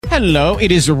Hello,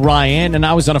 it is Ryan, and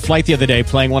I was on a flight the other day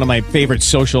playing one of my favorite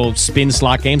social spin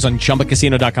slot games on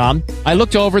ChumbaCasino.com. I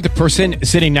looked over at the person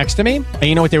sitting next to me, and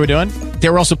you know what they were doing? They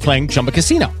were also playing Chumba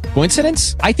Casino.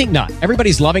 Coincidence? I think not.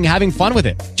 Everybody's loving having fun with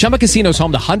it. Chumba Casino is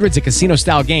home to hundreds of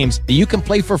casino-style games that you can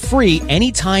play for free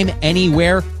anytime,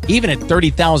 anywhere, even at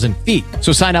 30,000 feet.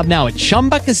 So sign up now at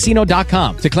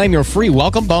ChumbaCasino.com to claim your free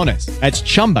welcome bonus. That's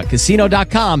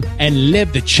ChumbaCasino.com and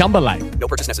live the Chumba life. No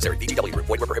purchase necessary. VGW. Void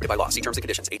where prohibited by law. See terms and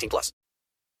conditions. 18+.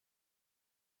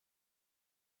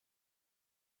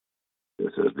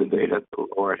 This is the day that the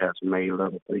Lord has made.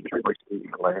 Let us rejoice and be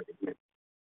glad in it.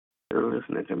 You're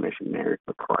listening to Missionaries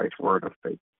for Christ Word of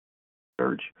Faith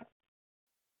Church.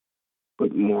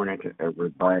 Good morning to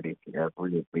everybody as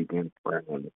we begin prayer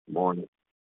this morning.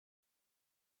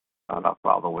 God, our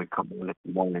Father, we come in this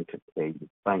morning to say you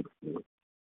thank you.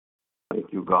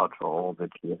 Thank you, God, for all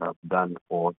that you have done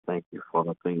for us. Thank you for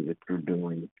the things that you're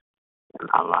doing in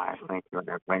our lives. Thank you in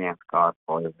advance, God,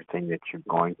 for everything that you're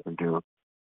going to do.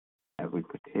 As we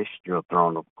petition your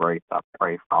throne of grace, I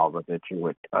pray, Father, that you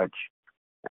would touch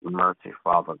mercy,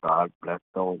 Father God. Bless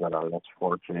those that are less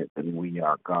fortunate than we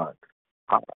are, God.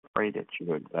 I pray that you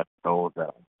would bless those that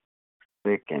are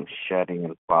sick and shedding,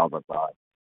 and Father God.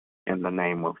 In the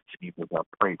name of Jesus, I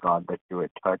pray, God, that you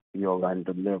would touch, heal, and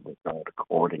deliver, God,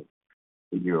 according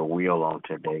to your will on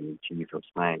today, in Jesus'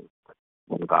 name.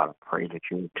 And God, I pray that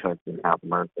you would touch and have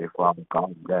mercy, Father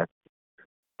God. Bless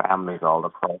families all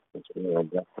across this world.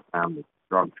 Bless the family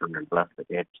structure and bless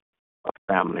the heads of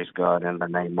families, God, in the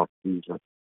name of Jesus.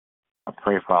 I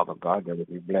pray, Father God, that if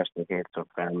you bless the heads of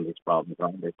families, Father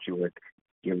God, that you would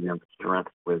give them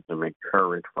strength, wisdom, and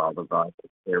courage, Father God, to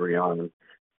carry on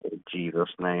in Jesus'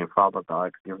 name. Father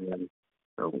God, give them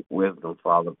the wisdom,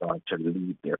 Father God, to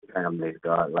lead their families,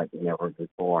 God, like never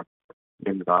before.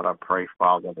 And God, I pray,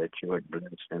 Father, that you would bless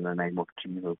in the name of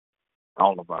Jesus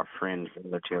all of our friends,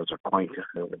 relatives, acquaintances,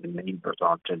 and neighbors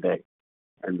on today.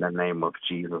 In the name of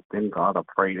Jesus. Then, God, I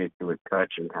pray that you would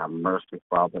touch and have mercy,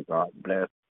 Father God. Bless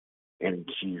in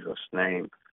Jesus' name.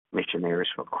 Missionaries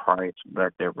for Christ,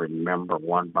 let every member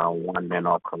one by one, then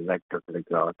all collectively,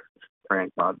 God.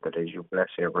 Praying, God, that as you bless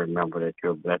every member, that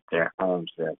you'll bless their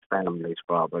homes, their families,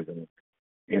 Father God.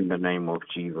 In the name of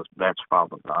Jesus, bless,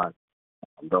 Father God,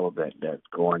 those that's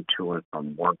going to and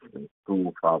from work and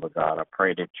school, Father God. I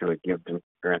pray that you would give them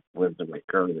strength, wisdom, and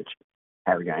courage.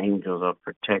 Have your angels of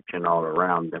protection all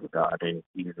around them, God, in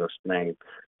Jesus' name.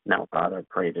 Now, God, I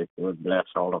pray that you would bless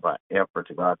all of our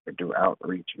efforts, God, to do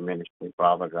outreach ministry,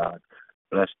 Father God.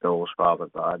 Bless those, Father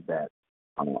God, that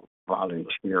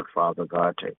volunteer, Father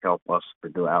God, to help us to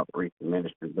do outreach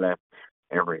ministry. Bless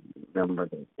every member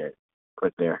that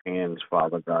put their hands,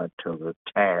 Father God, to the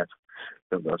task,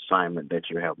 to the assignment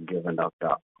that you have given us,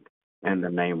 God. In the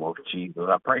name of Jesus,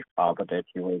 I pray, Father, that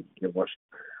you would give us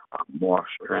more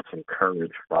strength and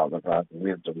courage, Father God,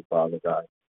 wisdom, Father God,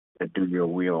 to do your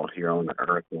will here on the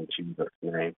earth in Jesus'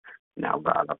 name. Now,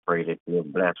 God, I pray that you will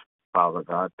bless, Father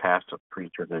God, pastors,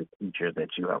 preachers, and teachers that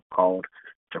you have called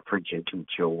to preach and teach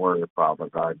your word, Father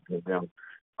God. Give them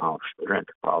strength,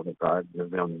 Father God.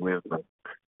 Give them wisdom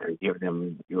and give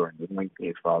them your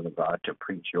anointing, Father God, to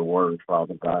preach your word,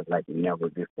 Father God, like never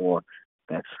before,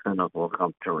 that sinners will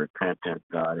come to repentance,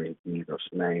 God, in Jesus'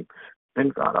 name. Then,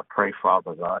 God, I pray,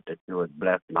 Father God, that you would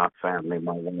bless my family,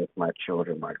 my wife, my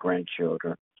children, my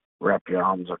grandchildren. Wrap your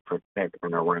arms of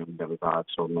protection around them, God,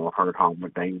 so no hurt, harm, or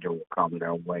danger will come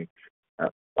their way.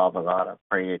 Father God, I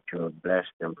pray that you would bless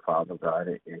them, Father God,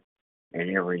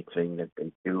 in everything that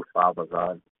they do, Father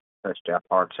God. Touch their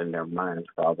hearts and their minds,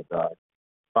 Father God.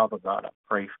 Father God, I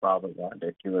pray, Father God,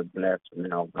 that you would bless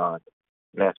now, God.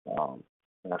 Bless the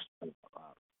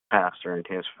pastor and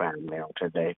his family on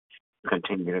today.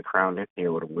 Continue to crown his head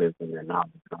with wisdom and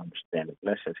knowledge and understanding.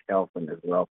 Bless his health and his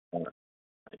wealth, God.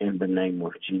 In the name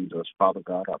of Jesus, Father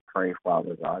God, I pray,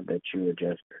 Father God, that you would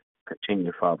just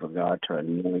continue, Father God, to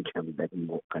anoint him, that he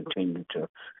will continue to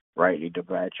rightly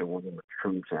divide your word of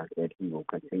truth, and that he will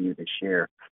continue to share,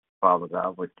 Father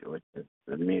God, with the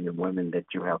men and women that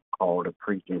you have called to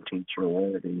preach and teach your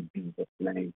word in Jesus'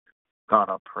 name. God,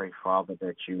 I pray, Father,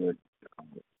 that you would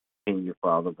continue,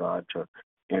 Father God, to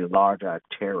enlarge our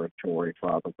territory,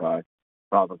 Father God.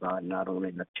 Father God, not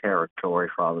only the territory,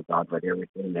 Father God, but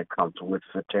everything that comes with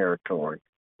the territory.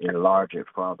 Enlarge it,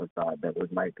 Father God, that we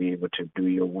might be able to do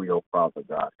your will, Father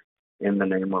God. In the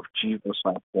name of Jesus,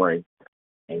 I pray.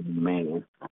 Amen.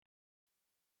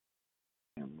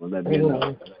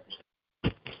 Amen.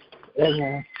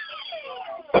 Amen.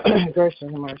 Gracious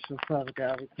and merciful Father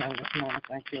God, we come this morning.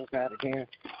 Thank you, God, again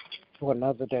for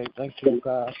another day. Thank you,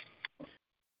 God.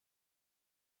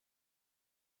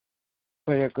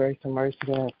 for your grace and mercy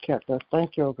that has kept us.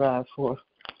 Thank you, oh God, for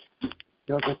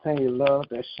your continued love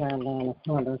that shines down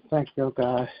upon us. Thank you, oh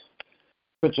God,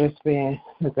 for just being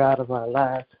the God of our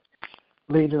lives,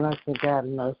 leading us and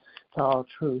guiding us to all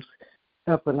truth,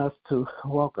 helping us to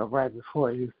walk upright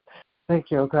before you.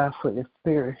 Thank you, oh God, for your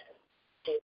spirit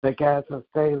that guides us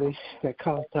daily, that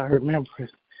calls our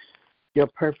remembrance, your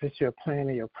purpose, your plan,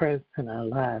 and your presence in our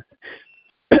lives.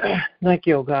 Thank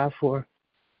you, oh God, for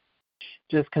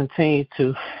just continue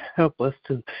to help us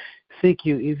to seek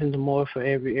you even the more for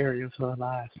every area of our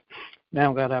lives.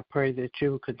 Now, God, I pray that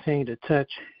you will continue to touch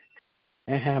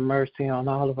and have mercy on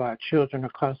all of our children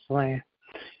across the land.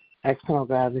 Asking, oh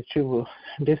God, that you will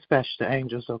dispatch the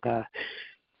angels, oh God,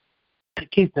 to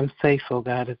keep them safe, oh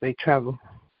God, as they travel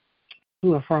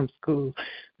to and from school,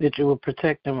 that you will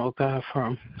protect them, oh God,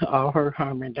 from all hurt,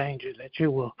 harm, and danger, that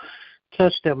you will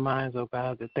touch their minds, oh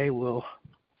God, that they will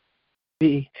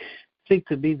seek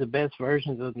to be the best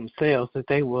versions of themselves, that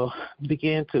they will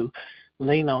begin to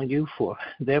lean on you for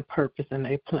their purpose and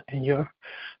your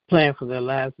plan for their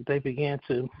lives, that they begin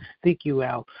to seek you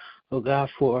out, oh God,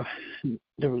 for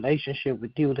the relationship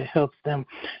with you that helps them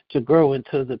to grow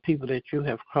into the people that you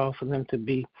have called for them to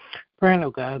be. Praying,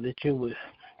 oh God, that you would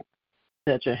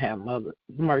touch and have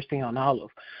mercy on all of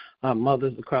our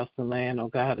mothers across the land, oh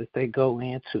God, as they go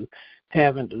in to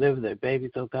have and deliver their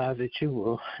babies, oh God, that you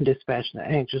will dispatch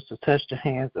the angels to touch the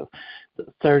hands of the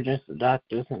surgeons, the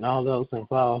doctors, and all those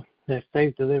involved, that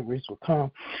safe deliveries will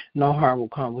come, no harm will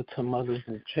come with the mothers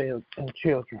and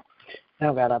children.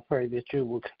 Now, God, I pray that you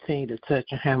will continue to touch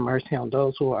and have mercy on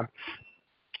those who are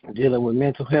dealing with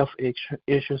mental health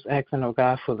issues, asking, oh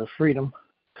God, for the freedom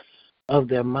of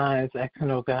their minds,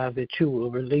 asking, oh God, that you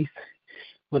will release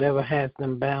whatever has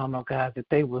them bound, oh God, that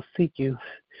they will seek you,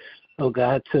 oh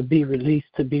God, to be released,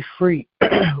 to be free,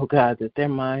 oh God, that their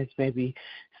minds may be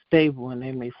stable and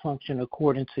they may function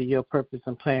according to your purpose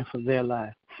and plan for their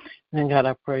life. And God,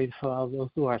 I pray for all those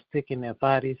who are sick in their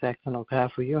bodies, asking, oh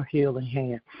God, for your healing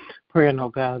hand. Praying, oh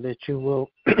God, that you will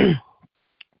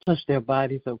touch their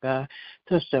bodies, oh God,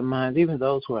 touch their minds, even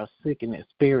those who are sick in their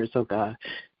spirits, oh God,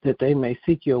 that they may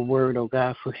seek your word, oh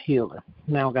God, for healing.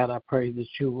 Now, God, I pray that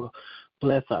you will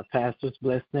bless our pastors,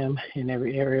 bless them in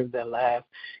every area of their lives.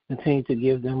 Continue to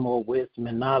give them more wisdom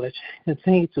and knowledge.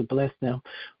 Continue to bless them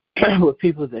with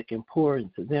people that can pour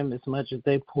into them as much as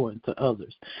they pour into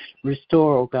others.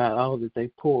 Restore, oh God, all that they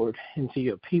poured into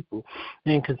your people,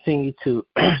 and continue to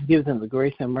give them the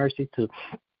grace and mercy to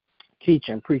teach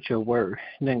and preach your word.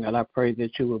 And then, God, I pray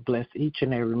that you will bless each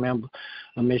and every member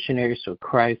of Missionaries for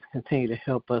Christ. Continue to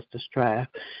help us to strive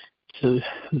to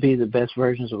be the best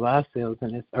versions of ourselves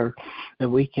in this earth, that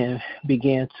we can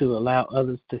begin to allow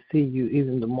others to see you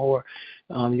even the more,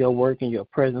 your work and your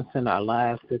presence in our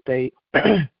lives, that they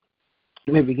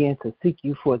may begin to seek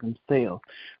you for themselves.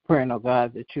 Praying, oh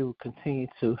God, that you will continue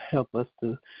to help us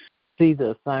to see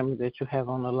the assignment that you have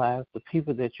on the lives, the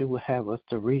people that you will have us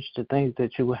to reach, the things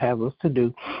that you will have us to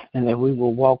do, and that we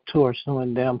will walk towards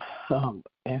doing them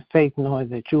in faith, knowing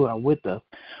that you are with us,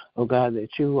 oh God,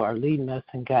 that you are leading us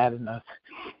and guiding us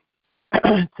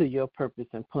to your purpose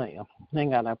and plan.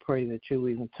 Then, God, I pray that you will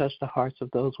even touch the hearts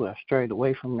of those who have strayed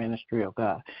away from ministry, oh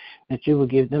God, that you will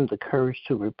give them the courage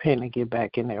to repent and get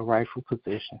back in their rightful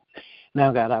position.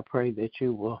 Now, God, I pray that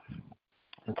you will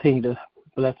continue to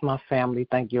bless my family.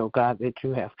 Thank you, oh God, that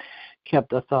you have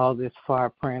kept us all this far.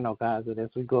 Praying, oh God, that as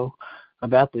we go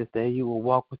about this day, you will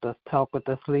walk with us, talk with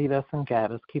us, lead us, and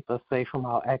guide us, keep us safe from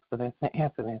all accidents and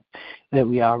incidents, that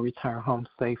we all return home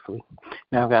safely.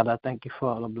 Now, God, I thank you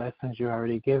for all the blessings you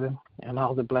already given and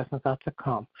all the blessings are to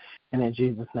come. And in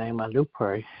Jesus' name I do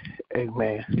pray.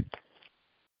 Amen.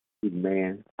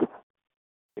 Amen.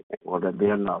 Will there be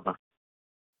another?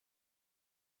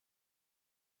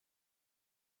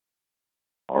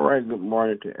 All right, good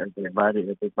morning to everybody.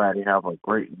 Everybody have a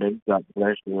great day. God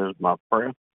bless you is my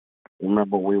prayer.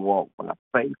 Remember, we walk by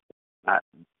faith, not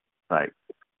sight.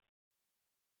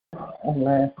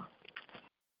 Amen.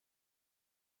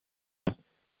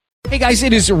 Hey guys,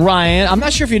 it is Ryan. I'm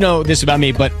not sure if you know this about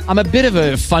me, but I'm a bit of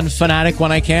a fun fanatic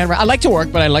when I can. I like to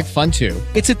work, but I like fun too.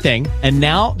 It's a thing. And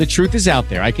now the truth is out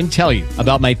there. I can tell you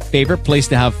about my favorite place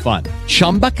to have fun.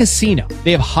 Chumba Casino.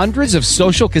 They have hundreds of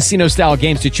social casino style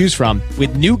games to choose from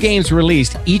with new games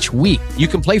released each week. You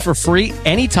can play for free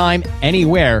anytime,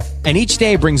 anywhere. And each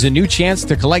day brings a new chance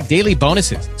to collect daily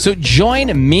bonuses. So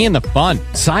join me in the fun.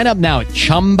 Sign up now at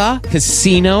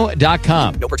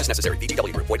ChumbaCasino.com. No purchase necessary.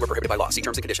 VGW Group. Void where prohibited by law. See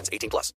terms and conditions. 18+.